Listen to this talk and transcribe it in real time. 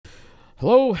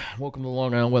Hello, welcome to the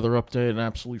Long Island Weather Update. An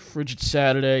absolutely frigid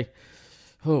Saturday.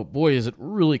 Oh boy, is it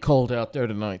really cold out there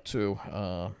tonight too.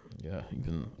 Yeah,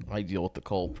 even I deal with the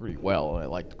cold pretty well. I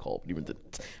like the cold, but even a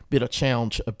bit of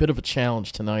a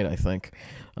challenge tonight. I think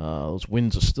those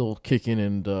winds are still kicking,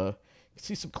 and you can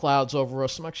see some clouds over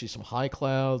us. Some high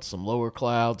clouds, some lower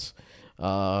clouds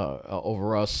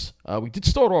over us. We did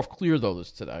start off clear though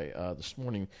this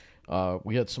morning.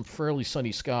 We had some fairly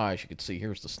sunny skies. You can see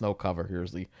here's the snow cover.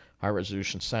 Here's the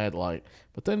high-resolution satellite.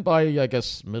 But then by, I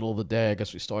guess, middle of the day, I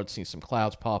guess we started seeing some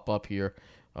clouds pop up here,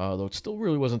 though it still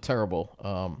really wasn't terrible.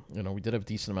 We did have a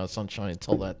decent amount of sunshine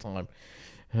until that time.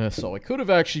 So I could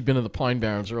have actually been in the Pine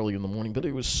Barrens early in the morning, but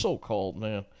it was so cold,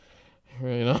 man.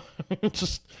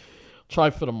 Just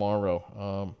try for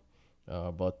tomorrow.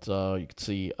 But you can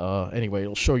see, anyway,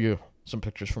 it'll show you some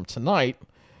pictures from tonight.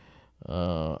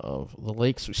 Of the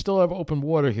lakes. We still have open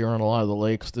water here on a lot of the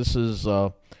lakes. This is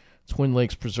Twin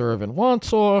Lakes Preserve in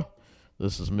Wantaw.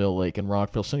 This is Mill Lake in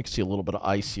Rockville. So you can see a little bit of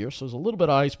ice here. So there's a little bit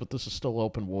of ice, but this is still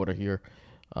open water here.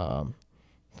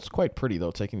 It's quite pretty,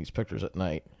 though, taking these pictures at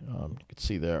night. You can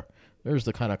see there's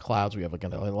the kind of clouds we have.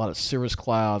 Again, a lot of cirrus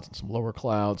clouds and some lower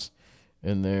clouds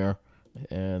in there.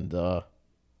 And I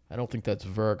don't think that's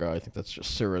Virga. I think that's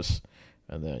just cirrus.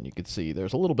 And then you can see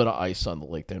there's a little bit of ice on the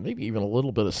lake there, maybe even a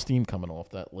little bit of steam coming off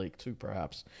that lake too,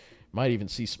 perhaps. There might have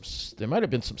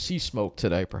been some sea smoke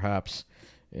today, perhaps,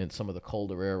 in some of the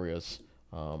colder areas.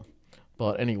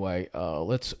 But anyway,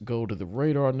 let's go to the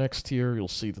radar next here. You'll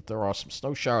see that there are some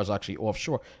snow showers actually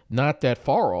offshore, not that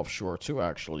far offshore too,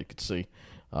 actually. You can see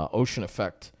ocean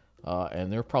effect,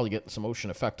 and they're probably getting some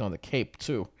ocean effect on the Cape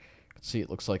too. You can see it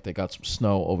looks like they got some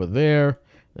snow over there.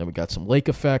 Then we got some lake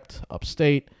effect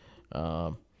upstate.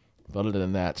 But other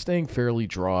than that, staying fairly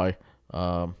dry.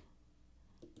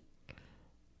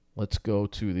 Let's go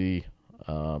to the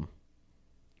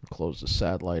close the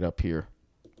satellite up here.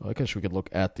 I guess we could look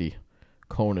at the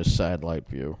CONUS satellite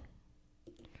view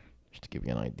just to give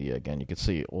you an idea. Again, you can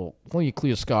see only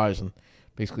clear skies and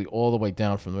basically all the way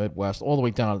down from the Midwest, all the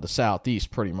way down to the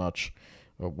southeast, pretty much.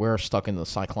 We're stuck in the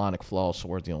cyclonic flow, so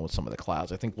we're dealing with some of the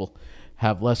clouds. I think we'll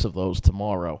have less of those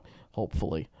tomorrow,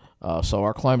 hopefully. So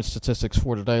our climate statistics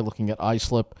for today, looking at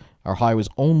islip, our high was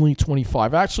only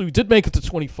 25. Actually, we did make it to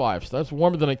 25, so that's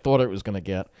warmer than I thought it was going to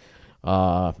get.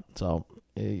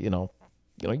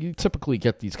 You typically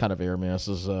get these kind of air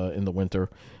masses in the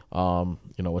winter.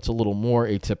 It's a little more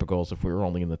atypical as if we were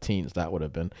only in the teens. That would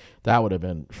have been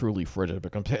truly frigid.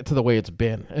 But compared to the way it's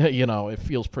been, it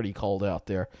feels pretty cold out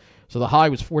there. So the high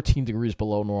was 14 degrees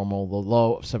below normal. The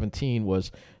low of 17 was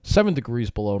 7 degrees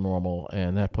below normal,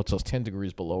 and that puts us 10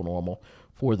 degrees below normal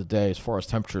for the day as far as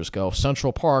temperatures go.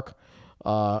 Central Park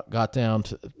got down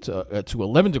to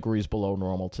 11 degrees below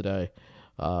normal today.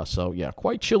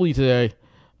 Quite chilly today.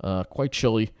 Quite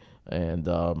chilly, and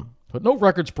but no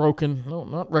records broken. No,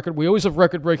 not record. We always have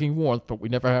record-breaking warmth, but we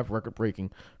never have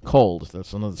record-breaking cold.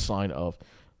 That's another sign of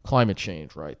climate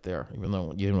change right there. Even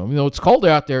though it's cold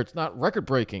out there, it's not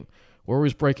record-breaking. We're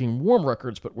always breaking warm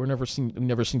records, but we never seem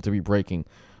to be breaking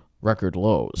record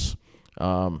lows.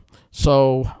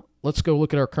 So let's go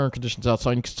look at our current conditions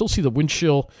outside. You can still see the wind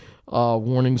chill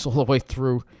warnings all the way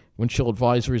through, wind chill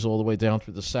advisories all the way down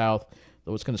through the south,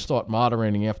 though it's going to start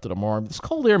moderating after tomorrow. This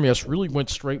cold air mass really went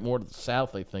straight more to the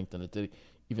south, I think, than it did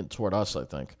even toward us, I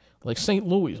think. Like St.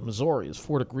 Louis, Missouri, is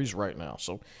 4 degrees right now.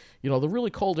 So, the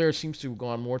really cold air seems to have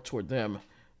gone more toward them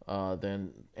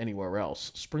than anywhere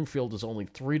else. Springfield is only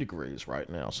 3 degrees right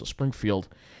now. So Springfield,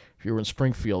 if you were in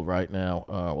Springfield right now,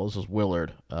 this is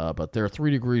Willard, but they're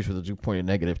 3 degrees with a dew point of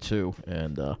 -2.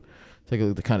 And take a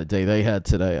look at the kind of day they had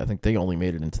today. I think they only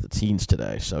made it into the teens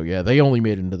today. So, yeah, they only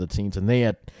made it into the teens, and they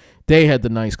had the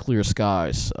nice clear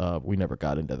skies. We never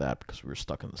got into that because we were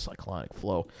stuck in the cyclonic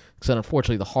flow. Except,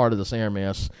 unfortunately, the heart of this air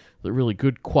mass, the really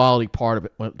good quality part of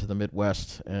it, went to the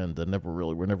Midwest, and we never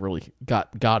really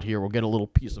got here. We'll get a little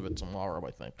piece of it tomorrow,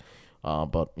 I think.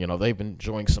 But they've been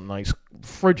enjoying some nice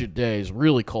frigid days,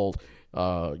 really cold,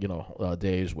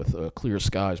 days with clear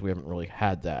skies. We haven't really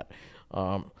had that.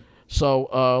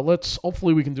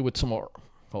 Hopefully we can do it tomorrow.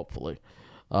 Hopefully.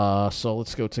 So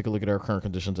let's go take a look at our current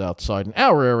conditions outside in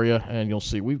our area, and you'll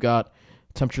see we've got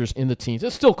temperatures in the teens.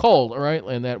 It's still cold, all right,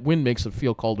 and that wind makes it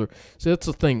feel colder. So that's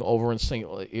the thing over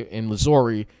in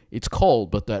Missouri. It's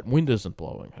cold, but that wind isn't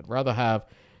blowing.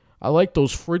 I like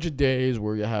those frigid days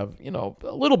where you have,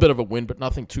 a little bit of a wind, but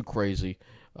nothing too crazy,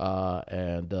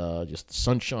 and just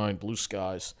sunshine, blue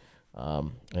skies,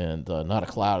 and not a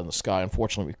cloud in the sky.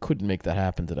 Unfortunately, we couldn't make that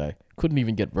happen today. Couldn't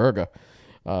even get Virga.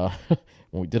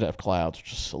 When we did have clouds,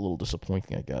 which is a little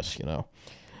disappointing, I guess,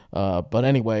 But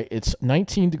anyway, it's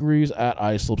 19 degrees at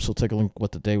Islip, so take a look at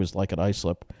what the day was like at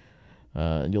Islip.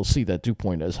 And you'll see that dew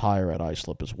point is higher at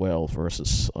Islip as well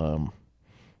versus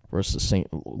St.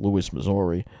 Louis,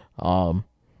 Missouri.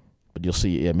 But you'll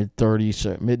see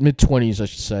mid-30s, mid-20s, I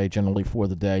should say, generally for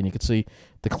the day. And you can see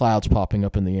the clouds popping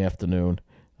up in the afternoon.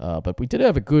 But we did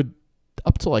have a good,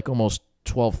 up to like almost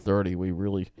 12:30, we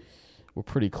really were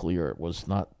pretty clear. It was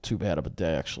not too bad of a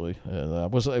day, actually.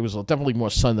 It was definitely more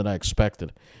sun than I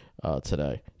expected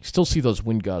today. You still see those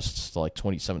wind gusts to like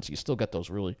 27, so you still get those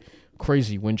really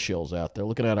crazy wind chills out there.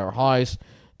 Looking at our highs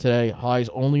today, highs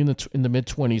only in the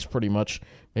mid-20s pretty much.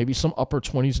 Maybe some upper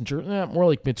 20s and more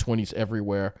like mid-20s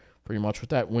everywhere pretty much. With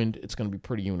that wind, it's going to be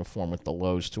pretty uniform with the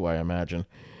lows too, I imagine.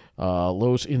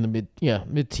 Lows in the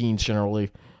mid-teens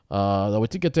generally. Though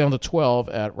it did get down to 12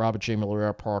 at Robert J. Miller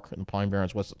Air Park in Pine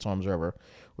Barrens, west of Toms River,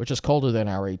 which is colder than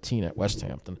our 18 at West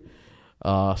Hampton.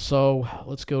 So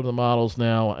let's go to the models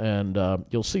now, and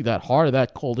you'll see that heart of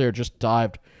that cold air just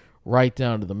dived right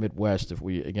down to the Midwest. If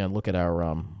we, again, look at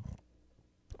our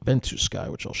Ventus sky,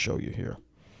 which I'll show you here,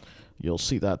 you'll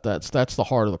see that that's the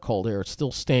heart of the cold air. It's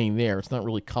still staying there. It's not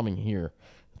really coming here.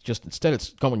 Instead,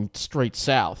 it's going straight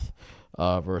south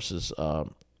versus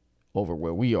over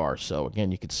where we are. So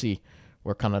again, you can see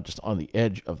we're kind of just on the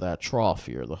edge of that trough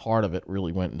here. The heart of it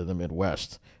really went into the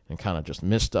Midwest and kind of just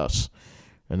missed us.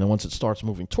 And then once it starts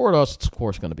moving toward us, it's of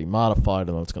course going to be modified,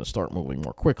 and then it's going to start moving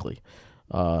more quickly.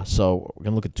 So we're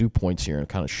going to look at dew points here, and it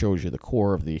kind of shows you the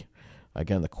core of the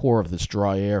core of this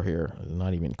dry air here.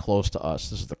 Not even close to us.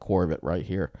 This is the core of it right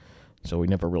here. So we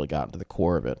never really got into the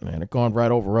core of it. And had it gone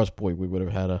right over us, boy, we would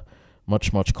have had a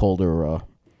much colder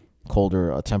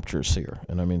temperatures here.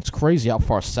 And I mean, it's crazy how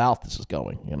far south this is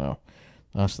going, you know.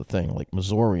 That's the thing, like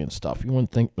Missouri and stuff. You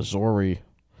wouldn't think Missouri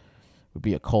would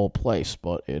be a cold place,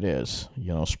 but it is.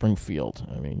 You know, Springfield,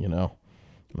 I mean, you know.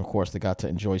 And of course, they got to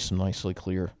enjoy some nicely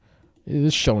clear. It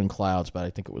is showing clouds, but I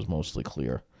think it was mostly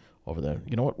clear over there.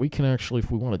 You know what? We can actually,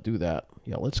 if we want to do that,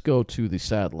 let's go to the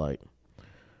satellite.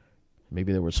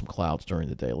 Maybe there were some clouds during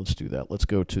the day. Let's do that. Let's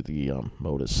go to the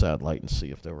MODIS satellite and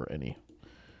see if there were any.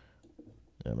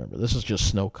 Remember, this is just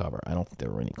snow cover. I don't think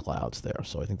there were any clouds there,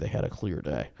 so I think they had a clear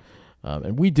day.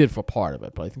 And we did for part of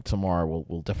it, but I think tomorrow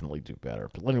we'll definitely do better.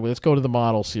 But anyway, let's go to the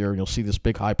models here, and you'll see this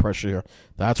big high pressure here.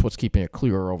 That's what's keeping it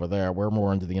clearer over there. We're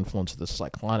more under the influence of the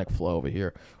cyclonic flow over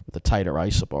here with the tighter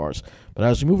isobars. But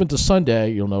as we move into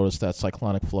Sunday, you'll notice that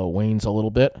cyclonic flow wanes a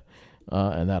little bit,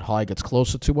 and that high gets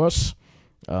closer to us.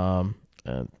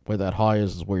 And where that high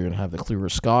is where you're going to have the clearer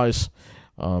skies.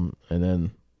 And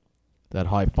then that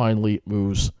high finally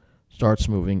starts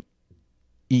moving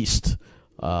east.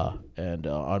 And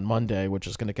on Monday, which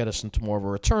is going to get us into more of a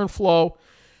return flow,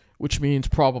 which means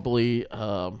probably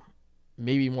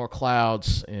maybe more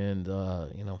clouds and,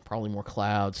 probably more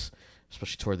clouds,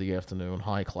 especially toward the afternoon,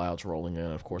 high clouds rolling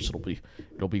in. Of course,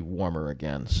 it'll be warmer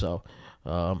again. So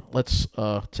let's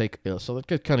take, so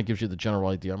that kind of gives you the general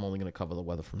idea. I'm only going to cover the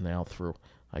weather from now through,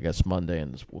 I guess, Monday,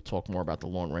 and we'll talk more about the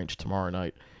long range tomorrow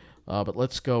night. But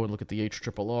let's go and look at the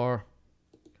HRRR.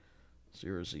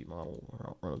 0Z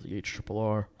model of the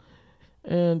HRRR.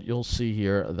 And you'll see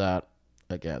here that,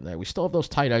 again, we still have those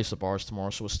tight isobars tomorrow,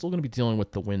 so we're still going to be dealing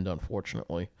with the wind,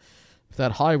 unfortunately. If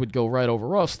that high would go right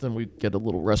over us, then we'd get a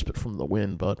little respite from the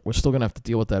wind, but we're still going to have to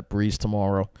deal with that breeze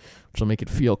tomorrow, which will make it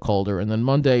feel colder. And then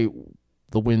Monday,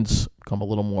 the winds come a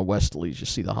little more westerlies. You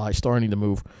see the high starting to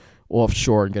move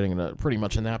offshore and getting pretty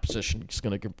much in that position. It's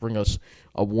going to bring us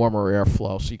a warmer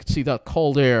airflow. So you can see that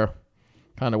cold air,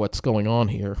 kind of what's going on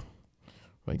here.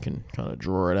 I can kind of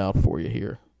draw it out for you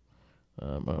here.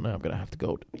 But now I'm going to have to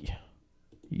go to the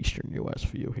eastern U.S.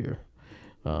 view here.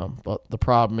 But the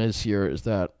problem is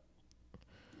that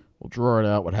we'll draw it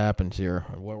out what happens here.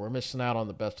 Well, we're missing out on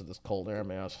the best of this cold air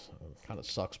mass. It kind of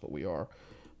sucks, but we are.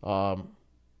 The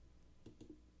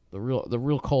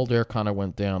real cold air kind of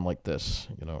went down like this.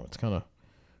 You know, it's kind of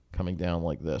coming down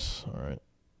like this. All right.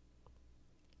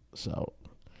 So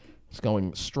it's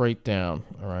going straight down,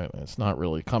 all right? It's not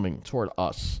really coming toward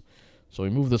us. So we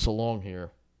move this along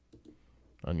here,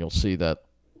 and you'll see that.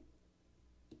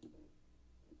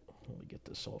 Let me get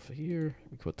this off of here.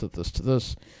 We put this to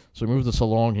this. So we move this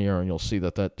along here, and you'll see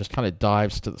that just kind of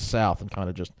dives to the south and kind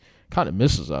of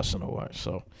misses us in a way.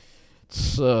 So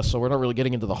so we're not really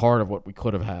getting into the heart of what we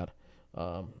could have had.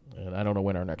 And I don't know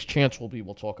when our next chance will be.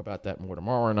 We'll talk about that more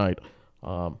tomorrow night.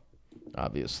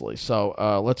 Obviously. So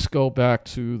let's go back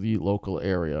to the local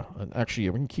area. And actually,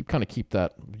 we can keep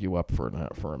that view up for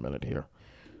a minute here.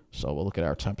 So we'll look at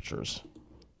our temperatures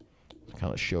to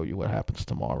kind of show you what happens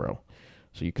tomorrow.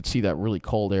 So you can see that really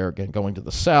cold air again going to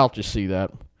the south. You see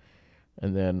that.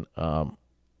 And then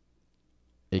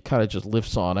it kind of just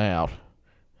lifts on out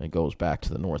and goes back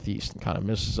to the northeast and kind of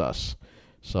misses us.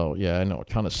 So, yeah, I know it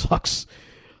kind of sucks.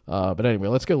 But anyway,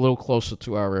 let's get a little closer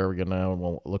to our area now, and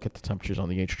we'll look at the temperatures on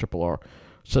the HRRR.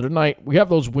 So tonight, we have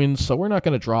those winds, so we're not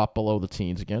going to drop below the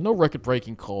teens again. No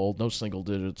record-breaking cold, no single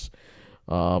digits.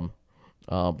 But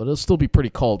it'll still be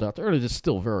pretty cold out there. It is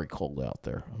still very cold out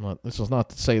there. This is not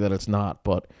to say that it's not,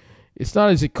 but it's not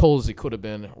as cold as it could have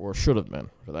been or should have been,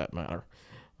 for that matter.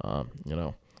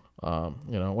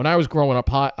 When I was growing up,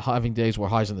 having days where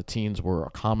highs in the teens were a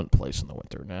commonplace in the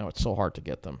winter. Now it's so hard to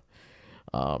get them.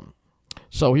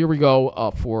 So here we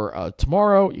go for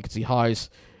tomorrow. You can see highs.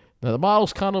 Now the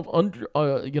model's kind of under,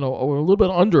 a little bit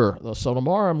under. So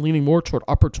tomorrow I'm leaning more toward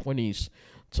upper 20s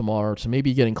tomorrow, so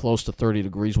maybe getting close to 30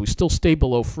 degrees. We still stay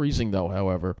below freezing though,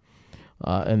 however.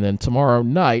 And then tomorrow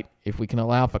night, if we can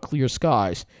allow for clear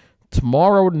skies,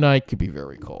 tomorrow night could be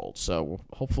very cold. So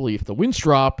hopefully if the winds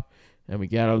drop and we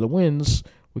get out of the winds,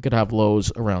 we could have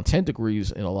lows around 10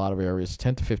 degrees in a lot of areas,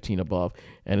 10 to 15 above,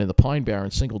 and in the Pine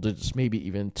Barrens, single digits, maybe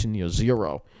even to near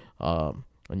zero.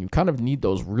 And you kind of need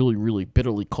those really, really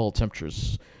bitterly cold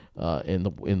temperatures in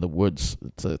the woods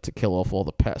to kill off all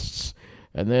the pests.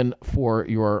 And then for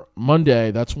your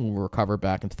Monday, that's when we'll recover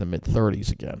back into the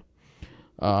mid-30s again.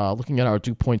 Looking at our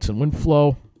dew points and wind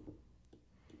flow,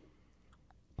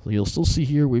 so you'll still see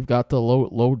here we've got the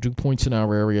low dew points in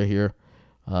our area here.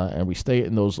 And we stay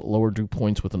in those lower dew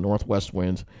points with the northwest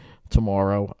wind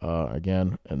tomorrow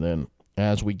again. And then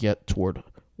as we get toward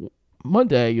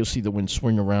Monday, you'll see the wind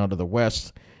swing around to the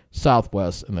west,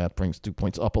 southwest, and that brings dew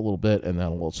points up a little bit, and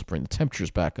that'll also bring the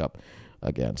temperatures back up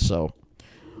again. So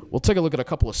we'll take a look at a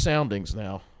couple of soundings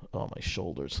now. Oh, my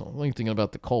shoulders. I'm thinking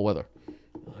about the cold weather.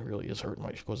 It really is hurting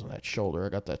my because of that shoulder. I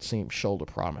got that same shoulder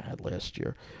problem I had last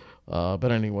year.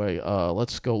 But anyway,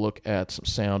 let's go look at some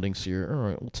soundings here. All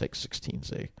right, we'll take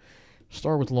 16Z.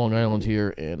 Start with Long Island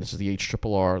here, and this is the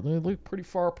HRRR. They look pretty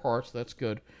far apart, so that's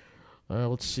good.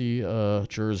 Let's see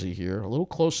Jersey here. A little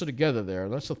closer together there.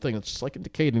 That's the thing. It's like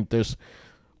indicating there's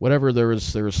whatever there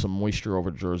is some moisture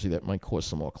over Jersey that might cause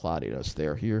some more cloudiness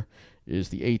there. Here is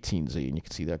the 18Z, and you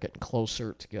can see that getting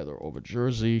closer together over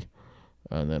Jersey.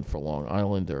 And then for Long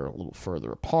Island, they're a little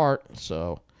further apart,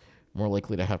 so more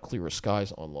likely to have clearer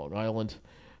skies on Long Island,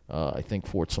 I think,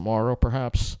 for tomorrow,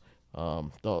 perhaps.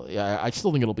 Though, yeah, I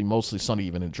still think it'll be mostly sunny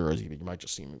even in Jersey, but you might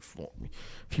just see a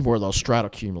few more of those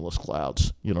stratocumulus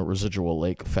clouds, residual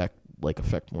lake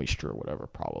effect moisture or whatever,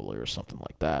 probably, or something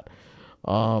like that.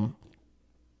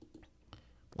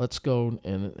 Let's go,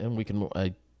 and we can,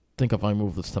 I think if I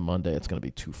move this to Monday, it's going to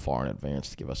be too far in advance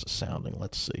to give us a sounding.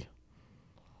 Let's see.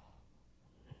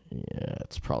 Yeah,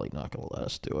 it's probably not going to let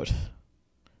us do it.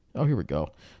 Oh, here we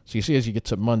go. So you see as you get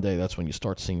to Monday, that's when you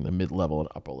start seeing the mid-level and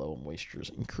upper-level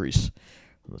moistures increase.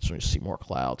 And that's when you see more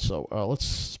clouds. So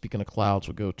speaking of clouds,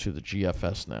 we'll go to the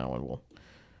GFS now, and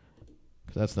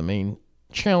because that's the main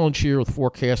challenge here with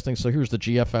forecasting. So here's the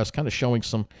GFS kind of showing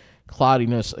some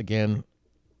cloudiness again,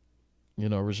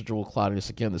 residual cloudiness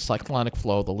again, the cyclonic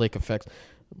flow, the lake effect,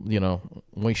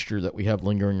 moisture that we have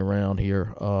lingering around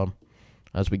here.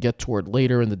 As we get toward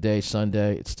later in the day,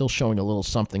 Sunday, it's still showing a little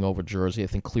something over Jersey. I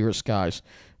think clearer skies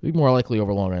will be more likely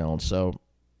over Long Island. So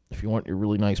if you want your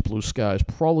really nice blue skies,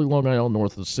 probably Long Island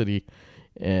north of the city,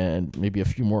 and maybe a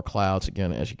few more clouds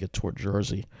again as you get toward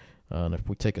Jersey. And if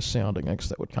we take a sounding, I guess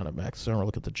that would kind of max there.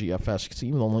 Look at the GFS. You can see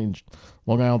even though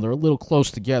Long Island, they're a little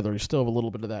close together, you still have a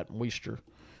little bit of that moisture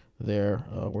there.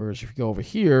 Whereas if you go over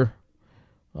here,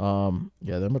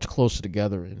 they're much closer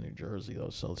together in New Jersey, though,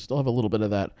 so they still have a little bit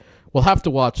of that. We'll have to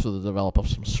watch for the develop of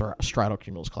some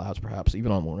stratocumulus clouds, perhaps,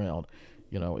 even on Long Island.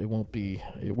 It won't be,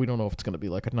 we don't know if it's going to be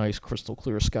like a nice crystal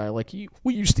clear sky like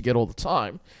we used to get all the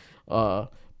time.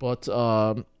 But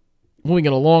moving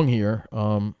it along here,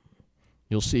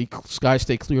 you'll see skies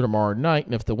stay clear tomorrow night,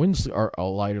 and if the winds are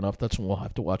light enough, that's when we'll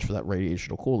have to watch for that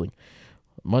radiational cooling.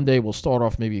 Monday, we'll start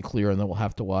off maybe clear, and then we'll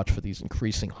have to watch for these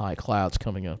increasing high clouds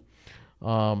coming in.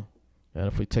 And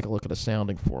if we take a look at a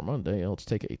sounding for Monday, let's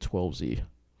take a 12Z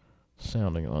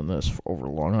sounding on this over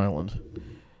Long Island.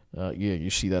 You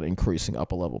see that increasing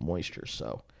upper level moisture.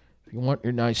 So if you want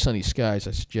your nice sunny skies,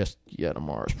 I suggest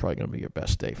tomorrow is probably going to be your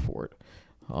best day for it.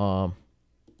 Now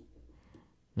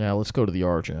let's go to the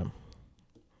RGEM.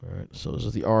 All right, so this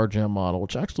is the RGEM model,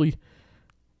 which actually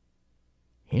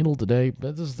handled today,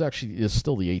 but this is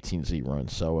still the 18Z run.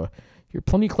 So here,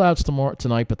 plenty of clouds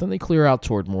tonight, but then they clear out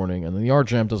toward morning, and then the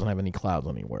RGEM doesn't have any clouds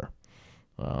anywhere.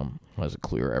 Has it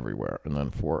clear everywhere. And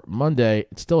then for Monday,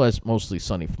 it still has mostly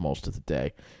sunny for most of the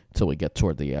day until we get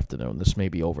toward the afternoon. This may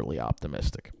be overly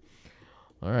optimistic.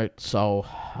 All right, so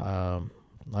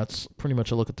that's pretty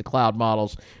much a look at the cloud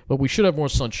models, but we should have more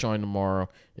sunshine tomorrow.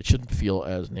 It shouldn't feel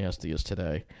as nasty as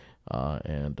today.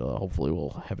 and hopefully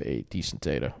we'll have a decent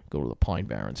day to go to the Pine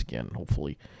Barrens again. And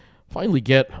hopefully, finally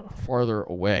get farther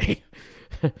away.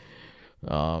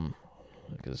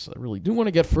 Because I really do want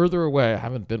to get further away. I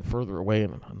haven't been further away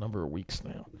in a number of weeks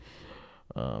now.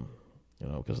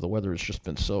 Because the weather has just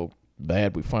been so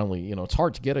bad. We finally, it's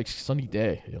hard to get a sunny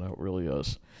day. It really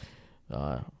is.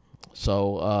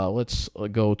 So let's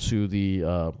go to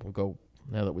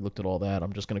now that we looked at all that,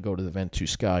 I'm just going to go to the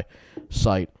Vent2Sky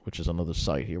site, which is another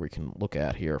site here we can look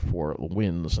at here for the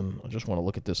winds. And I just want to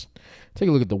look at this, take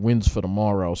a look at the winds for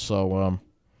tomorrow. So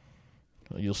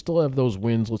you'll still have those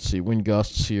winds. Let's see, wind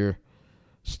gusts here.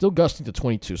 Still gusting to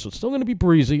 22, so it's still going to be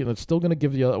breezy, and it's still going to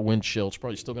give you a wind chill. It's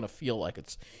probably still going to feel like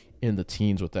it's in the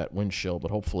teens with that wind chill, but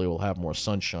hopefully we'll have more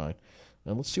sunshine.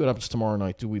 And let's see what happens tomorrow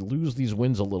night. Do we lose these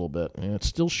winds a little bit? And it's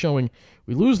still showing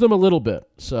we lose them a little bit.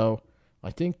 So I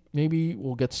think maybe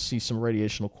we'll get to see some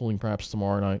radiational cooling perhaps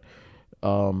tomorrow night.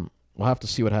 We'll have to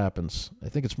see what happens. I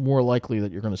think it's more likely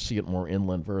that you're going to see it more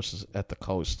inland versus at the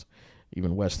coast.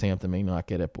 Even West Hampton may not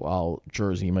get it, while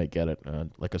Jersey might get it.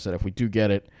 Like I said, if we do get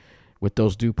it, with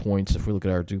those dew points, if we look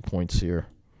at our dew points here,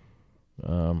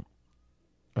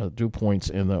 dew points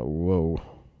in the,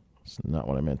 that's not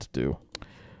what I meant to do.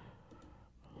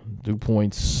 Dew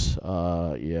points,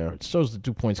 it shows the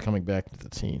dew points coming back into the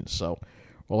teens, so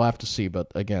we'll have to see. But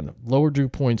again, lower dew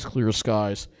points, clear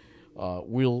skies,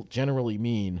 will generally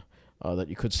mean that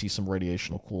you could see some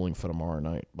radiational cooling for tomorrow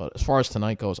night. But as far as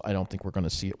tonight goes, I don't think we're going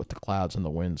to see it with the clouds and the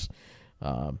winds.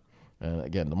 And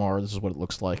again, tomorrow, this is what it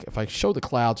looks like. If I show the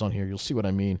clouds on here, you'll see what I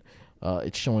mean.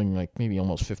 It's showing like maybe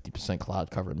almost 50%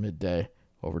 cloud cover midday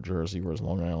over Jersey, whereas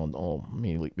Long Island,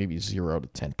 maybe 0 to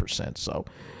 10%. So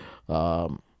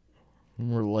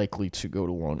we're likely to go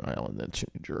to Long Island than to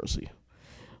New Jersey.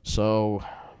 So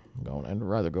I'd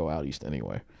rather go out east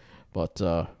anyway. But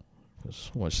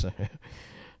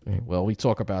well, we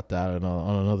talk about that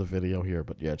on another video here.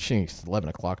 But yeah, it's 11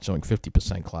 o'clock, showing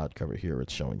 50% cloud cover here.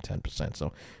 It's showing 10%.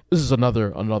 So this is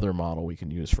another model we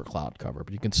can use for cloud cover.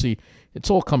 But you can see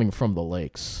it's all coming from the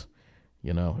lakes.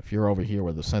 If you're over here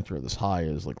where the center of this high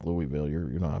is, like Louisville,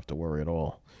 you don't have to worry at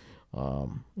all.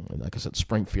 And like I said,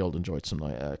 Springfield enjoyed some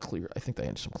clear. I think they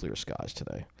had some clear skies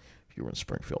today. If you were in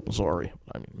Springfield, Missouri,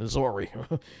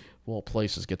 of all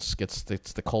places, gets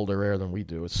the colder air than we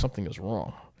do. Something is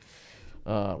wrong.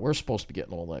 We're supposed to be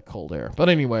getting all that cold air. But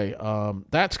anyway,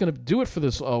 that's going to do it for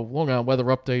this Long Island weather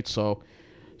update. So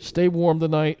stay warm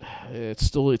tonight. It's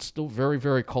still very,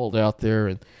 very cold out there,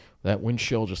 and that wind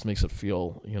chill just makes it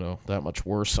feel, that much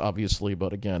worse, obviously.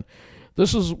 But again,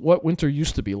 this is what winter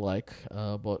used to be like.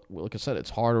 But like I said, it's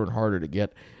harder and harder to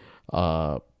get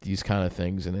these kind of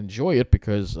things and enjoy it,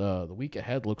 because the week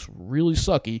ahead looks really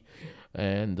sucky,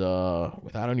 and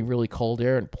without any really cold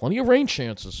air and plenty of rain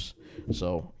chances.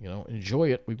 So,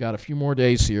 enjoy it. We've got a few more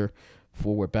days here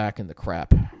before we're back in the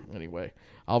crap. Anyway,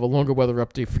 I'll have a longer weather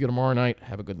update for you tomorrow night.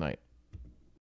 Have a good night.